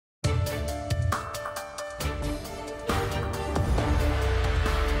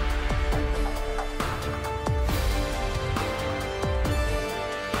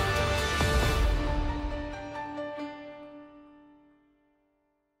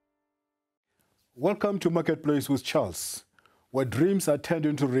Welcome to Marketplace with Charles, where dreams are turned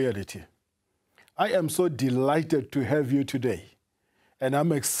into reality. I am so delighted to have you today, and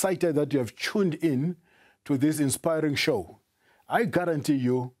I'm excited that you have tuned in to this inspiring show. I guarantee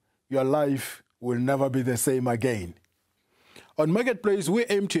you, your life will never be the same again. On Marketplace, we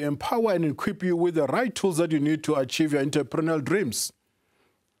aim to empower and equip you with the right tools that you need to achieve your entrepreneurial dreams.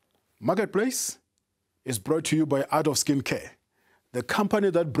 Marketplace is brought to you by Art of Skincare, the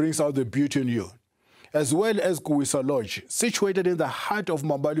company that brings out the beauty in you, as well as Kuwisa Lodge, situated in the heart of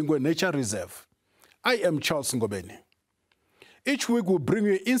Mambalingwe Nature Reserve. I am Charles Ngobeni. Each week we'll bring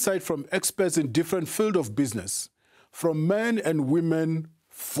you insight from experts in different fields of business, from men and women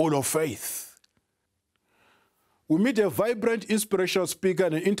full of faith. We meet a vibrant, inspirational speaker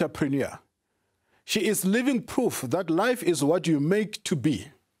and an entrepreneur. She is living proof that life is what you make to be,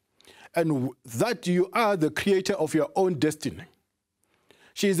 and that you are the creator of your own destiny.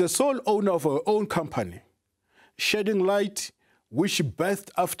 She is the sole owner of her own company, Shedding Light, which she birthed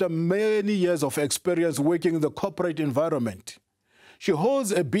after many years of experience working in the corporate environment. She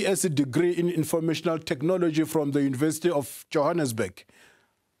holds a BSc degree in Informational Technology from the University of Johannesburg,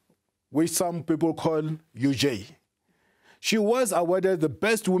 which some people call UJ. She was awarded the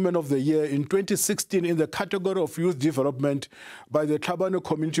Best Woman of the Year in 2016 in the category of Youth Development by the Tlhabano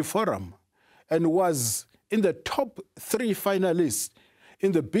Community Forum, and was in the top 3 finalists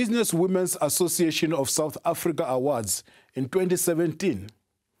in the Business Women's Association of South Africa Awards in 2017.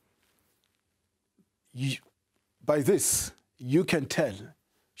 By this, you can tell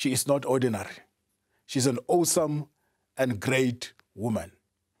she is not ordinary. She's an awesome and great woman.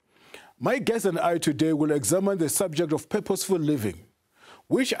 My guest and I today will examine the subject of purposeful living,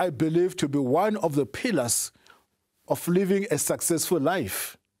 which I believe to be one of the pillars of living a successful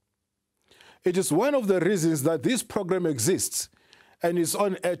life. It is one of the reasons that this program exists and is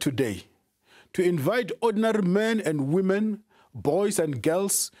on air today, to invite ordinary men and women, boys and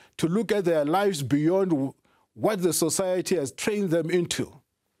girls, to look at their lives beyond what the society has trained them into.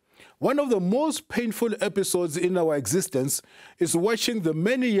 One of the most painful episodes in our existence is watching the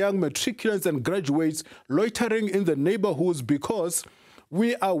many young matriculants and graduates loitering in the neighborhoods because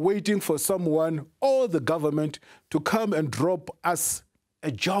we are waiting for someone or the government to come and drop us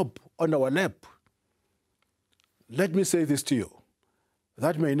a job on our lap. Let me say this to you.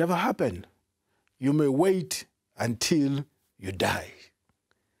 That may never happen. You may wait until you die.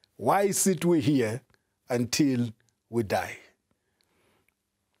 Why sit we here until we die?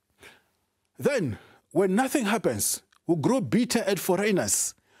 Then, when nothing happens, we grow bitter at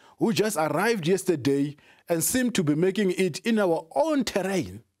foreigners who just arrived yesterday and seem to be making it in our own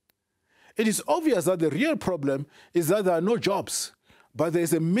terrain. It is obvious that the real problem is that there are no jobs, but there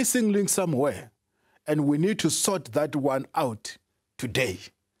is a missing link somewhere, and we need to sort that one out today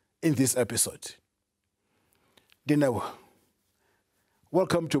in this episode. Dineo,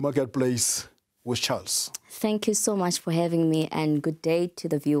 welcome to Marketplace with Charles. Thank you so much for having me, and good day to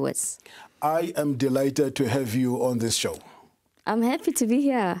the viewers. I am delighted to have you on this show. I'm happy to be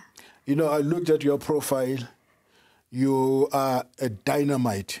here. You know, I looked at your profile. You are a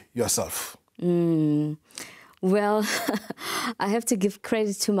dynamite yourself. Well, I have to give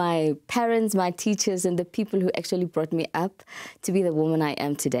credit to my parents, my teachers, and the people who actually brought me up to be the woman I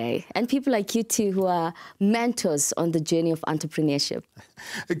am today. And people like you too, who are mentors on the journey of entrepreneurship.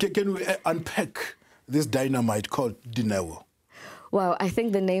 Can we unpack this dynamite called Dineo? Wow, I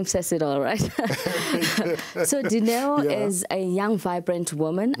think the name says it all, right? So Dineo is a young, vibrant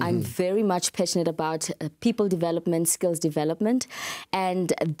woman. I'm very much passionate about people development, skills development.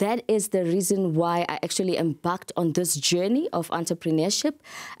 And that is the reason why I actually embarked on this journey of entrepreneurship,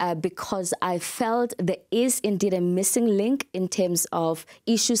 because I felt there is indeed a missing link in terms of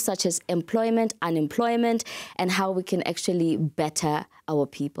issues such as employment, unemployment, and how we can actually better our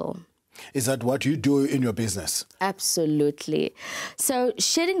people. Is that what you do in your business? Absolutely. So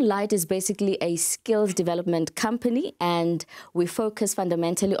Shedding Light is basically a skills development company, and we focus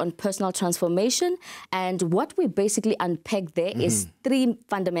fundamentally on personal transformation. And what we basically unpack there is 3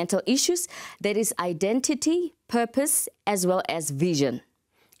 fundamental issues. That is identity, purpose, as well as vision.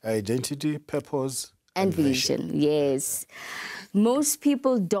 Identity, purpose, and vision. Yes. Most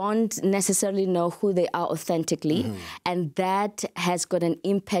people don't necessarily know who they are authentically, and that has got an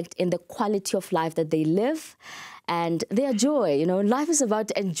impact in the quality of life that they live and their joy. You know, life is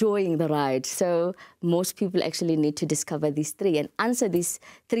about enjoying the ride. So most people actually need to discover these 3 and answer these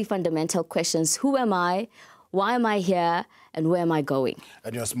 3 fundamental questions. Who am I? Why am I here? and where am I going?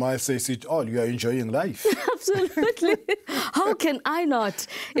 And your smile says it all. You are enjoying life. Absolutely. How can I not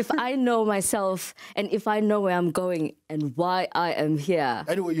if I know myself and if I know where I'm going and why I am here?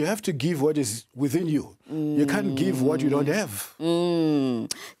 Anyway, you have to give what is within you. You can't give what you don't have.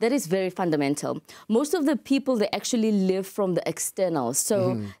 That is very fundamental. Most of the people, they actually live from the external.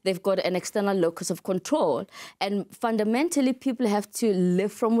 So they've got an external locus of control. And fundamentally, people have to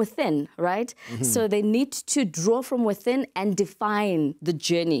live from within, right? So they need to draw from within and define the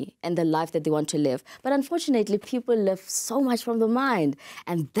journey and the life that they want to live. But unfortunately, people live so much from the mind.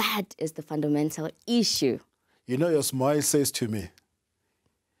 And that is the fundamental issue. You know, your smile says to me,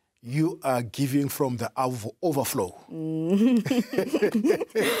 you are giving from the overflow. Wow.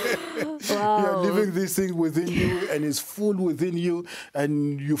 You are living this thing within you and it's full within you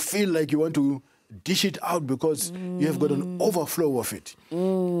and you feel like you want to dish it out because you have got an overflow of it.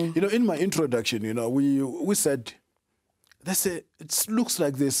 You know, in my introduction, you know, we said, it looks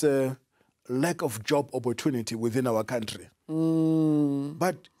like there's a lack of job opportunity within our country.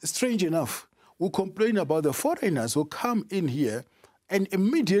 But strange enough, we complain about the foreigners who come in here and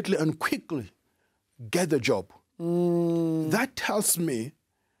immediately and quickly get the job. That tells me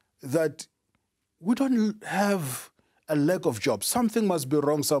that we don't have a lack of jobs. Something must be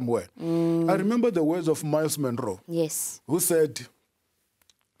wrong somewhere. I remember the words of Miles Monroe, who said,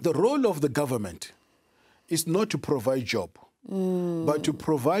 the role of the government is not to provide job, but to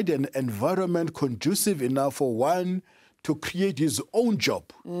provide an environment conducive enough for one to create his own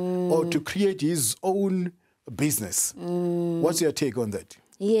job or to create his own business. What's your take on that?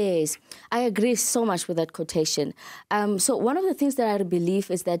 Yes, I agree so much with that quotation. So one of the things that I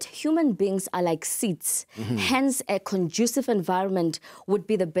believe is that human beings are like seeds. Hence, a conducive environment would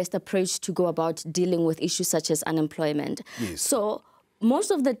be the best approach to go about dealing with issues such as unemployment. So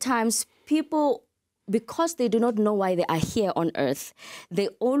most of the times, people, because they do not know why they are here on earth, they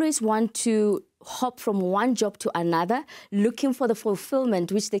always want to hop from one job to another, looking for the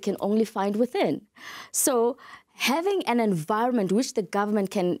fulfillment which they can only find within. So having an environment which the government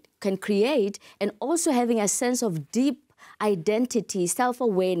can create, and also having a sense of deep identity,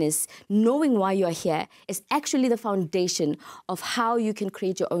 self-awareness, knowing why you're here, is actually the foundation of how you can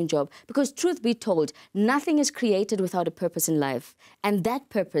create your own job. Because truth be told, nothing is created without a purpose in life. And that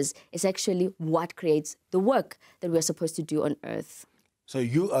purpose is actually what creates the work that we're supposed to do on earth. So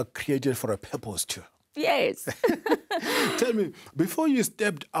you are created for a purpose too. Yes. Tell me, before you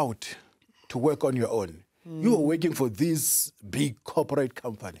stepped out to work on your own, you were working for this big corporate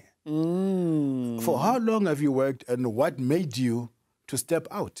company. For how long have you worked, and what made you to step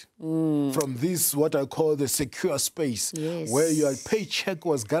out from this, what I call the secure space, where your paycheck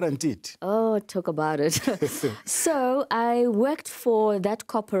was guaranteed? Oh, talk about it. So I worked for that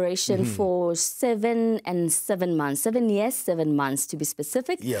corporation for 7 years, 7 months to be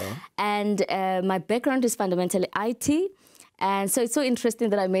specific. And my background is fundamentally IT. And so it's so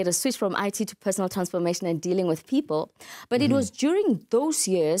interesting that I made a switch from IT to personal transformation and dealing with people. But it was during those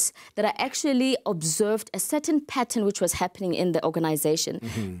years that I actually observed a certain pattern which was happening in the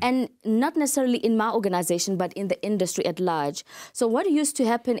organization. And not necessarily in my organization, but in the industry at large. So what used to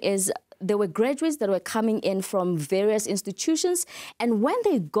happen is there were graduates that were coming in from various institutions, and when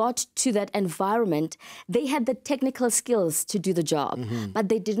they got to that environment, they had the technical skills to do the job, but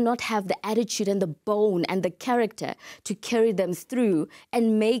they did not have the attitude and the bone and the character to carry them through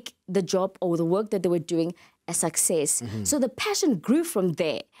and make the job or the work that they were doing a success. So the passion grew from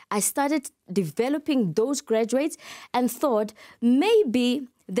there. I started developing those graduates and thought, maybe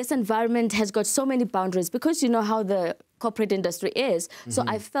this environment has got so many boundaries, because you know how the corporate industry is. So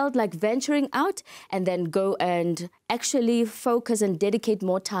I felt like venturing out and then go and actually focus and dedicate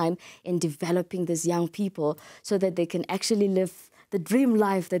more time in developing these young people so that they can actually live the dream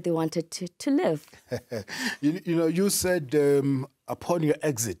life that they wanted to live. You know, you said upon your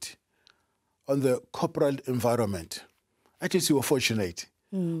exit on the corporate environment, I guess you were fortunate,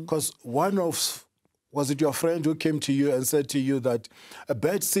 because was it your friend who came to you and said to you that a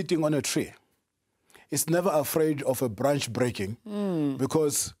bird sitting on a tree is never afraid of a branch breaking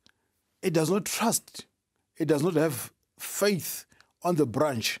because it does not trust, it does not have faith on the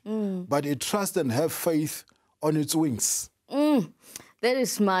branch, but it trusts and have faith on its wings. That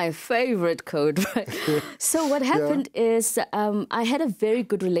is my favorite quote. So what happened is I had a very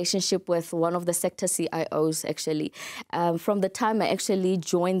good relationship with one of the sector CIOs, actually. From the time I actually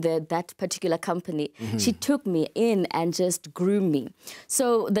joined that particular company, she took me in and just groomed me.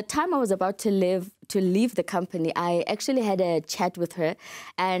 So the time I was about to to leave the company, I actually had a chat with her,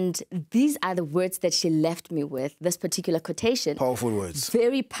 and these are the words that she left me with, this particular quotation. Powerful words.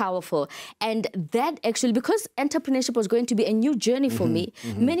 Very powerful. And that actually, because entrepreneurship was going to be a new journey for me,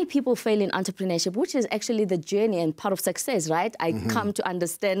 many people fail in entrepreneurship, which is actually the journey and part of success, right? I come to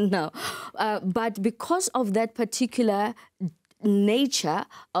understand now. But because of that particular nature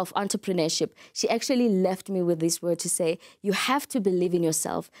of entrepreneurship, she actually left me with this word to say, you have to believe in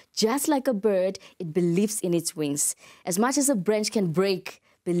yourself. Just like a bird, it believes in its wings. As much as a branch can break,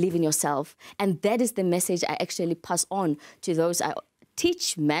 believe in yourself. And that is the message I actually pass on to those I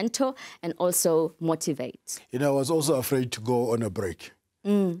teach, mentor, and also motivate. You know, I was also afraid to go on a break,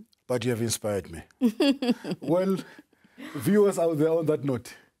 but you have inspired me. Well, viewers out there, on that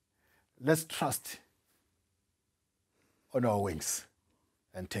note, let's trust on our wings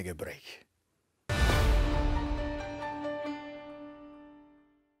and take a break.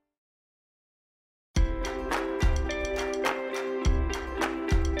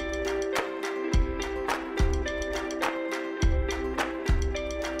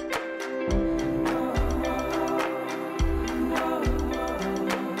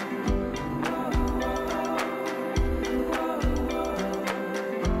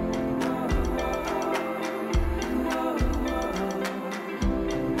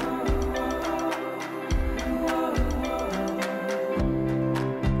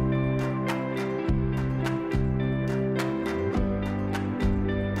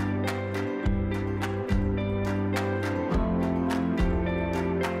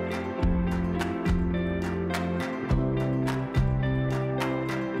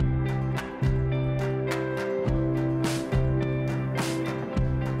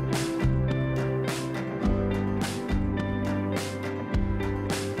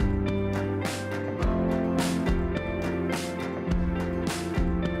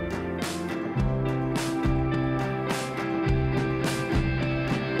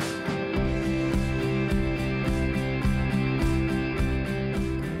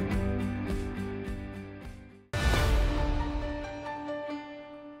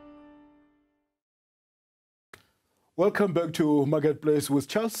 Welcome back to Marketplace with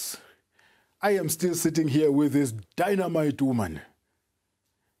Charles. I am still sitting here with this dynamite woman.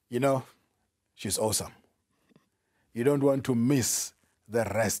 You know, she's awesome. You don't want to miss the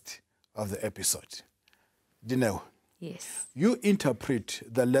rest of the episode. Dineo, Yes. you interpret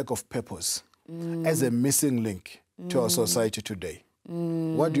the lack of purpose as a missing link to our society today.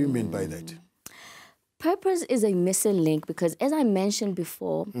 What do you mean by that? Purpose is a missing link because, as I mentioned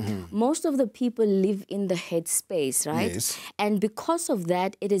before, most of the people live in the head space, right? Yes. And because of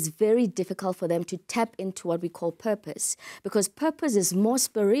that, it is very difficult for them to tap into what we call purpose, because purpose is more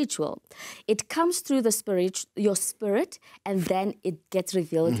spiritual. It comes through the your spirit, and then it gets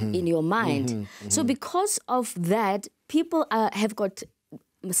revealed in your mind. So because of that, people have got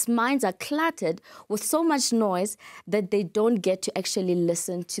minds are cluttered with so much noise that they don't get to actually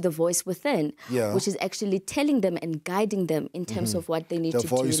listen to the voice within, which is actually telling them and guiding them in terms of what they need to do.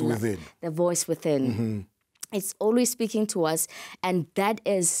 The voice within. The voice within. It's always speaking to us, and that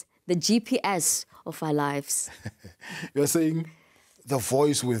is the GPS of our lives. You're saying the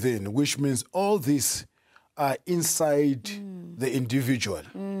voice within, which means all these are inside the individual.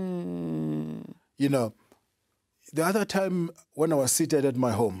 You know, the other time when I was seated at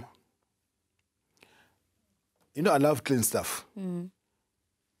my home, you know, I love clean stuff.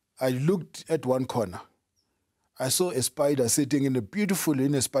 I looked at one corner. I saw a spider sitting in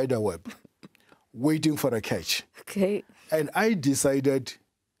a spider web, waiting for a catch. Okay. And I decided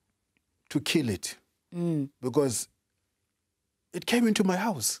to kill it because it came into my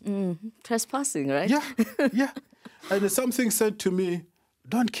house. Trespassing, right? Yeah, yeah. And something said to me,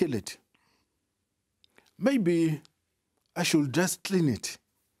 don't kill it. Maybe I should just clean it,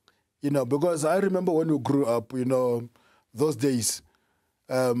 you know, because I remember when we grew up, you know, those days,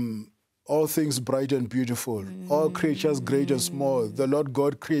 all things bright and beautiful, all creatures great and small, the Lord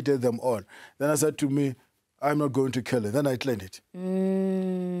God created them all. Then I said to me, I'm not going to kill it. Then I cleaned it.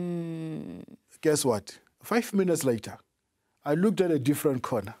 Guess what? 5 minutes later, I looked at a different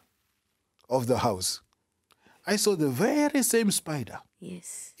corner of the house. I saw the very same spider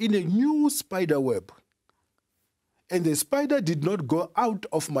in a new spider web. And the spider did not go out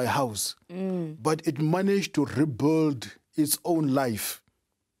of my house, but it managed to rebuild its own life.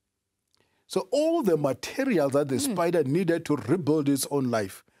 So all the material that the spider needed to rebuild its own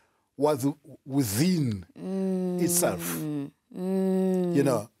life was within itself. You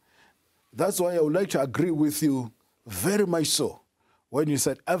know, that's why I would like to agree with you very much so when you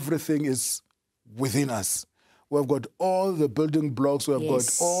said everything is within us. we've got all the building blocks, we've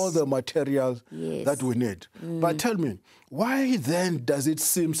got all the materials that we need. But tell me, why then does it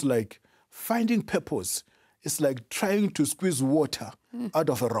seem like finding purpose is like trying to squeeze water out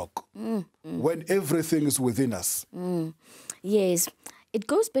of a rock when everything is within us? Yes. It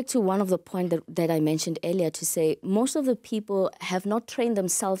goes back to one of the points that I mentioned earlier, to say most of the people have not trained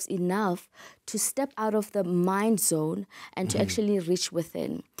themselves enough to step out of the mind zone and to actually reach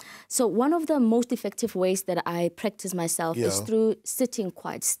within. So one of the most effective ways that I practice myself is through sitting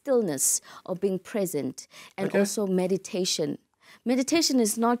quiet, stillness, or being present, and also meditation. Meditation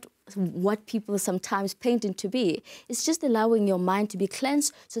is not what people sometimes paint it to be. It's just allowing your mind to be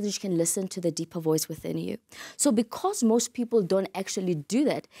cleansed so that you can listen to the deeper voice within you. So because most people don't actually do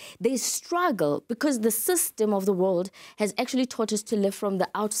that, they struggle because the system of the world has actually taught us to live from the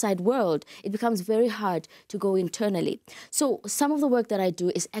outside world. It becomes very hard to go internally. So some of the work that I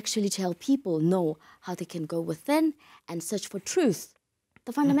do is actually to help people know how they can go within and search for truth,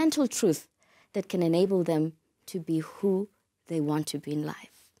 the fundamental truth that can enable them to be who they want to be in life.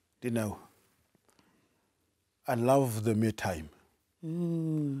 Dineo, I love the me time.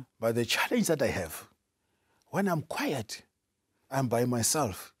 But the challenge that I have, when I'm quiet, I'm by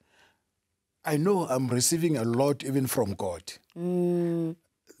myself, I know I'm receiving a lot even from God.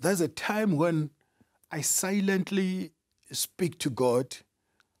 There's a time when I silently speak to God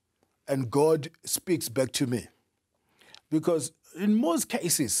and God speaks back to me. Because in most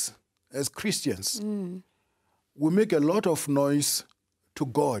cases, as Christians, we make a lot of noise to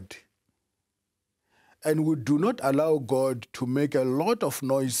God, and we do not allow God to make a lot of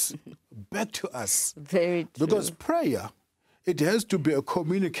noise back to us. Very true. Because prayer, it has to be a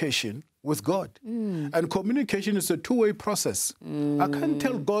communication with God. And communication is a two-way process. I can't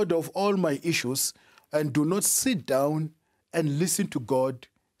tell God of all my issues and do not sit down and listen to God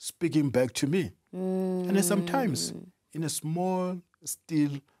speaking back to me. And sometimes in a small,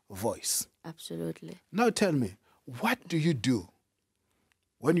 still voice. Absolutely. Now tell me, what do you do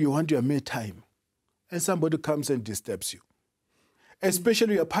when you want your me time and somebody comes and disturbs you?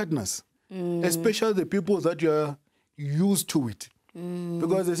 Especially your partners, especially the people that you are used to it.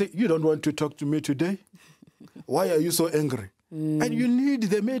 Because they say, you don't want to talk to me today? Why are you so angry? And you need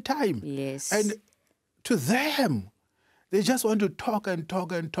the me time. Yes. And to them, they just want to talk and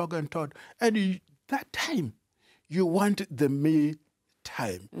talk and talk and talk. And that time, you want the me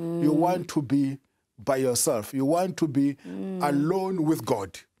time. You want to be by yourself. You want to be alone with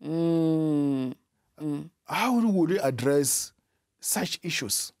God. How will you address such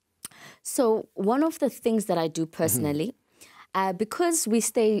issues? So one of the things that I do personally, because we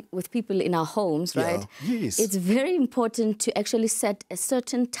stay with people in our homes, right? Yes. It's very important to actually set a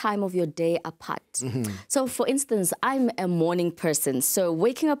certain time of your day apart. So for instance, I'm a morning person. So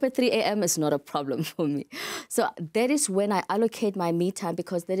waking up at 3 a.m. is not a problem for me. So that is when I allocate my me time,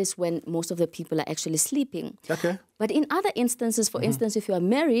 because that is when most of the people are actually sleeping. Okay. But in other instances, for instance, if you are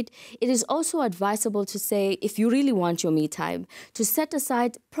married, it is also advisable to say, if you really want your me time, to set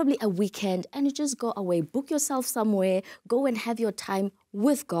aside probably a weekend and you just go away, book yourself somewhere, go and have your time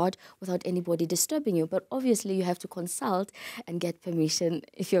with God without anybody disturbing you. But obviously you have to consult and get permission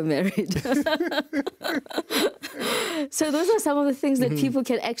if you're married. So those are some of the things that people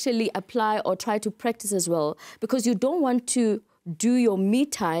can actually apply or try to practice as well, because you don't want to do your me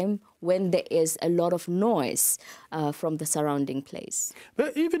time when there is a lot of noise from the surrounding place.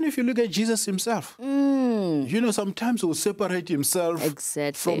 But even if you look at Jesus himself, you know, sometimes he'll separate himself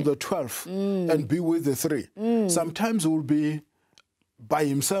from the 12 and be with the 3. Sometimes he'll be by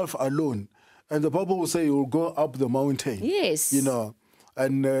himself alone. And the Bible will say he'll go up the mountain. Yes. You know,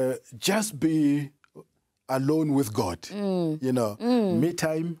 and just be alone with God. You know, me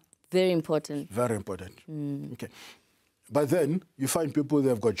time. Very important. Very important. Okay. But then you find people,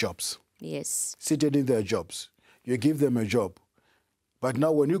 they've got jobs. Yes. Seated in their jobs. You give them a job. But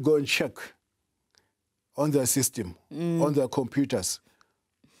now when you go and check on their system, on their computers,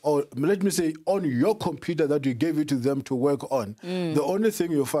 or let me say on your computer that you gave it to them to work on, the only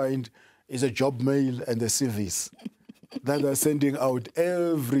thing you find is a job mail and the CVs that they're sending out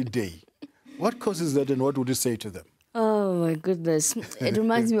every day. What causes that, and what would you say to them? Oh, my goodness. It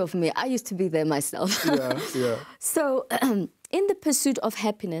reminds me of me. I used to be there myself. Yeah. So in the pursuit of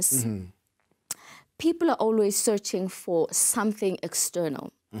happiness, people are always searching for something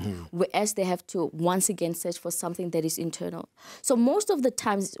external. whereas they have to once again search for something that is internal. So most of the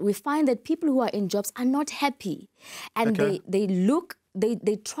times we find that people who are in jobs are not happy, and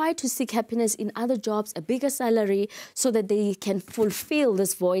they try to seek happiness in other jobs, a bigger salary, so that they can fulfill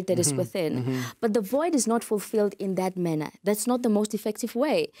this void that is within. But the void is not fulfilled in that manner. That's not the most effective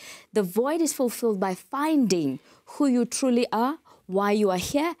way. The void is fulfilled by finding who you truly are, why you are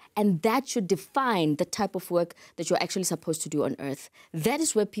here, and that should define the type of work that you're actually supposed to do on earth. That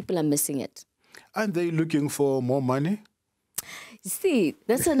is where people are missing it. Aren't they looking for more money? See,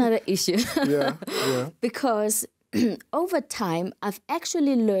 that's another issue. Yeah. Because over time, I've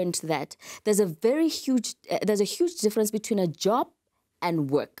actually learned that there's a huge difference between a job and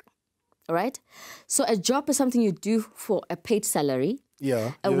work. All right? So a job is something you do for a paid salary.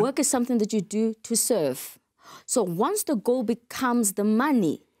 A work is something that you do to serve. So once the goal becomes the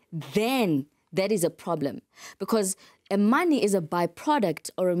money, then that is a problem, because a money is a byproduct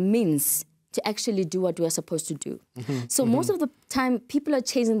or a means to actually do what we are supposed to do. So most of the time, people are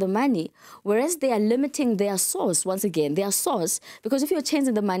chasing the money, whereas they are limiting their source, once again, their source, because if you're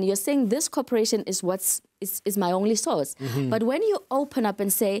chasing the money, you're saying this corporation is is my only source. But when you open up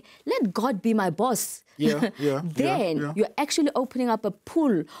and say, let God be my boss, then you're actually opening up a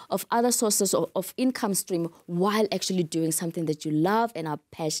pool of other sources of income stream while actually doing something that you love and are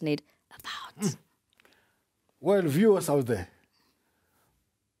passionate about. Well, viewers out there,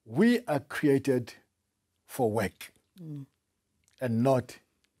 we are created for work and not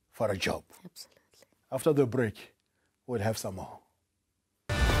for a job. Absolutely. After the break, we'll have some more.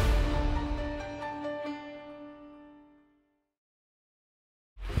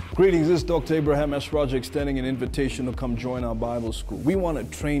 Greetings, this is Dr. Abraham S. Roger extending an invitation to come join our Bible school. We want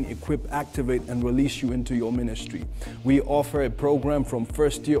to train, equip, activate, and release you into your ministry. We offer a program from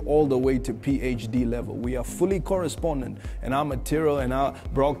first year all the way to PhD level. We are fully correspondent, and our material and our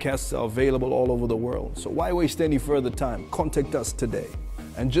broadcasts are available all over the world. So why waste any further time? Contact us today.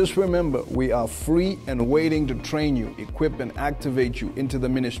 And just remember, we are free and waiting to train you, equip, and activate you into the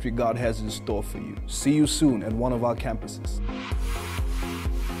ministry God has in store for you. See you soon at one of our campuses.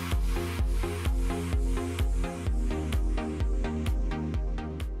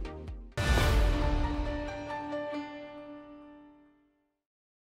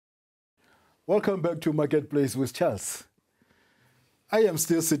 Welcome back to Marketplace with Charles. I am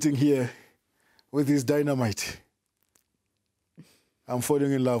still sitting here with this dynamite. I'm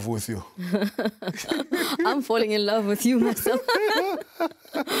falling in love with you. I'm falling in love with you myself.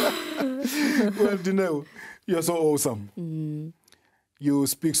 Well, Dineo, you're so awesome. You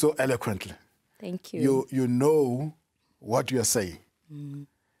speak so eloquently. Thank you. You know what you're saying.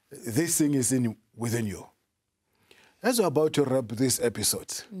 This thing is within you. As we're about to wrap this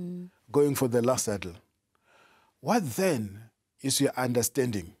episode, going for the last hurdle, what then is your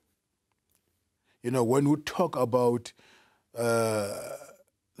understanding? You know, when we talk about,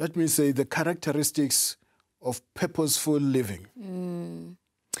 let me say, the characteristics of purposeful living.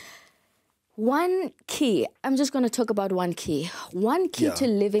 One key, I'm just going to talk about one key. One key to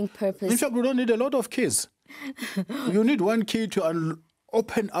living purpose. In fact, we don't need a lot of keys. You need one key to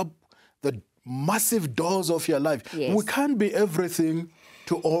open up the massive doors of your life. Yes. We can't be everything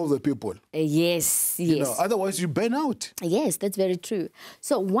to all the people. Yes. You know, otherwise you burn out. Yes, that's very true.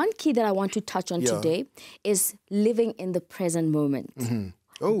 So one key that I want to touch on today is living in the present moment.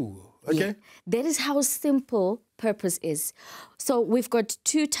 Oh, okay. Yeah. That is how simple purpose is. So we've got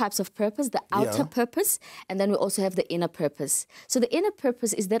two types of purpose, the outer purpose, and then we also have the inner purpose. So the inner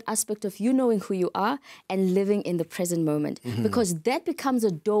purpose is that aspect of you knowing who you are and living in the present moment, because that becomes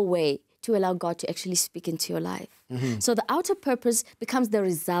a doorway to allow God to actually speak into your life. So the outer purpose becomes the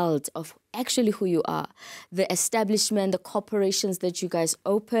result of actually who you are. The establishment, the corporations that you guys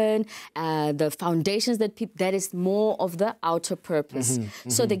open, the foundations that is more of the outer purpose.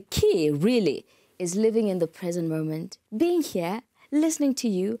 So the key really is living in the present moment, being here, listening to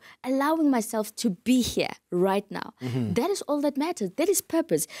you, allowing myself to be here right now. That is all that matters. That is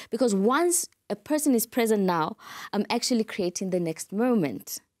purpose. Because once a person is present now, I'm actually creating the next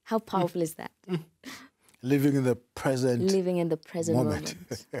moment. How powerful is that? Living in the present Living in the present moment.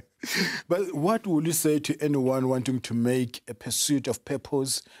 But what would you say to anyone wanting to make a pursuit of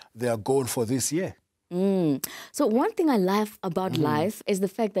purpose their goal for this year? So one thing I love about life is the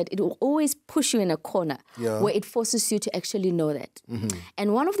fact that it will always push you in a corner where it forces you to actually know that.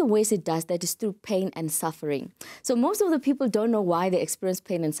 And one of the ways it does that is through pain and suffering. So most of the people don't know why they experience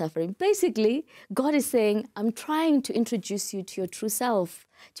pain and suffering. Basically, God is saying, I'm trying to introduce you to your true self,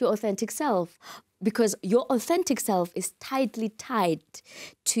 to your authentic self, because your authentic self is tightly tied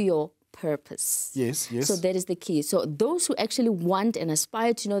to your purpose. Yes, yes. So that is the key. So those who actually want and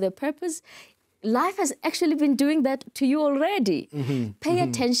aspire to know their purpose, life has actually been doing that to you already. Pay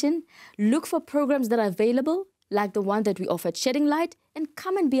attention, look for programs that are available, like the one that we offer at Shedding Light, and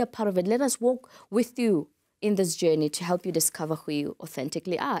come and be a part of it. Let us walk with you in this journey to help you discover who you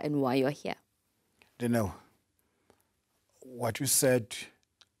authentically are and why you're here. Dineo, what you said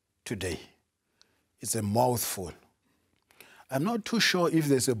today is a mouthful. I'm not too sure if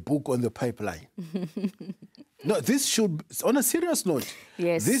there's a book on the pipeline. No, this should, on a serious note,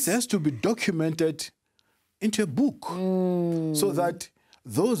 yes, this has to be documented into a book so that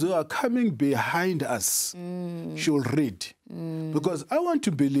those who are coming behind us should read. Because I want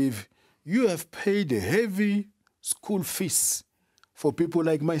to believe you have paid heavy school fees for people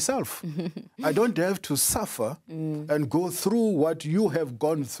like myself. I don't have to suffer and go through what you have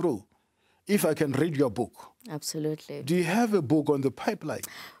gone through if I can read your book. Absolutely. Do you have a book on the pipeline?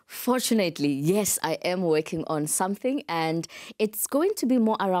 Fortunately, yes, I am working on something, and it's going to be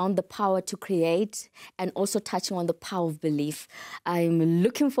more around the power to create and also touching on the power of belief. I'm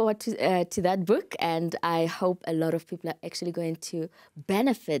looking forward to that book, and I hope a lot of people are actually going to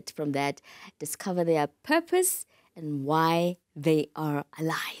benefit from that, discover their purpose and why they are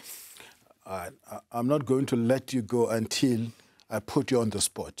alive. I'm not going to let you go until I put you on the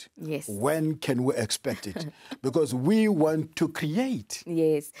spot. Yes. When can we expect it? Because we want to create.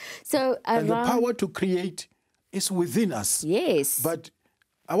 Yes. So and the power to create is within us. Yes. But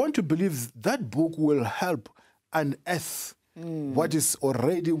I want to believe that book will help unearth what is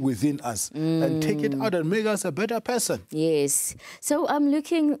already within us and take it out and make us a better person. Yes. So I'm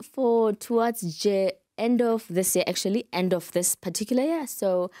looking towards end of this year, actually, end of this particular year.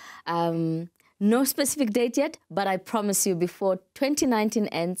 So no specific date yet, but I promise you before 2019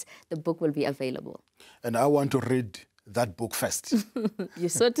 ends, the book will be available. And I want to read that book first. You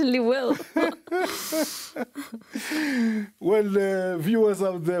certainly will. Well, viewers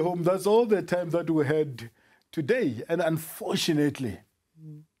of the home, that's all the time that we had today. And unfortunately,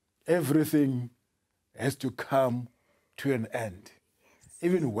 everything has to come to an end. Yes.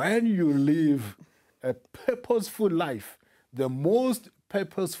 Even when you live a purposeful life, the most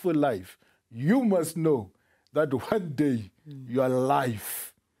purposeful life, you must know that one day your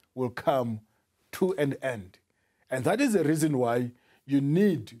life will come to an end. And that is the reason why you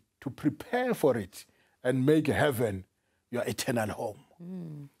need to prepare for it and make heaven your eternal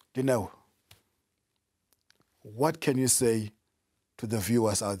home. Dineo, what can you say to the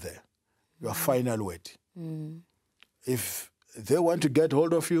viewers out there? Your final word. If they want to get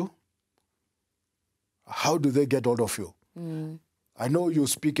hold of you, how do they get hold of you? I know you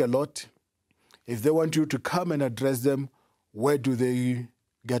speak a lot. If they want you to come and address them, where do they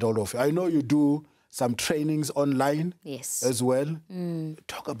get hold of you? I know you do some trainings online as well.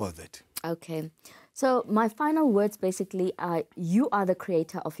 Talk about that. Okay. So my final words basically are, you are the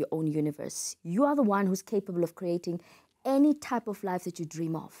creator of your own universe. You are the one who's capable of creating any type of life that you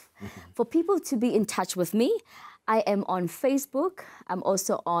dream of. For people to be in touch with me, I am on Facebook. I'm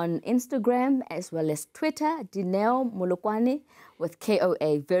also on Instagram as well as Twitter, Dineo Molokoane with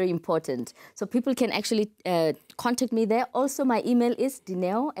KOA, very important. So people can actually contact me there. Also, my email is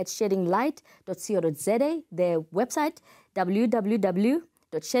dineo@sheddinglight.co.za, their website,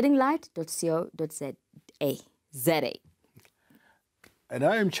 www.sheddinglight.co.za. And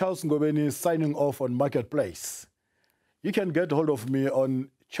I am Charles Ngobeni signing off on Marketplace. You can get hold of me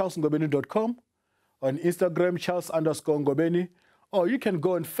on charlesngobeni.com, on Instagram, Charles_Ngobeni, or you can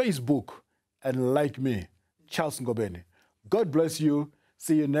go on Facebook and like me, Charles Ngobeni. God bless you.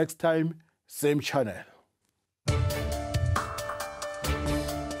 See you next time, same channel.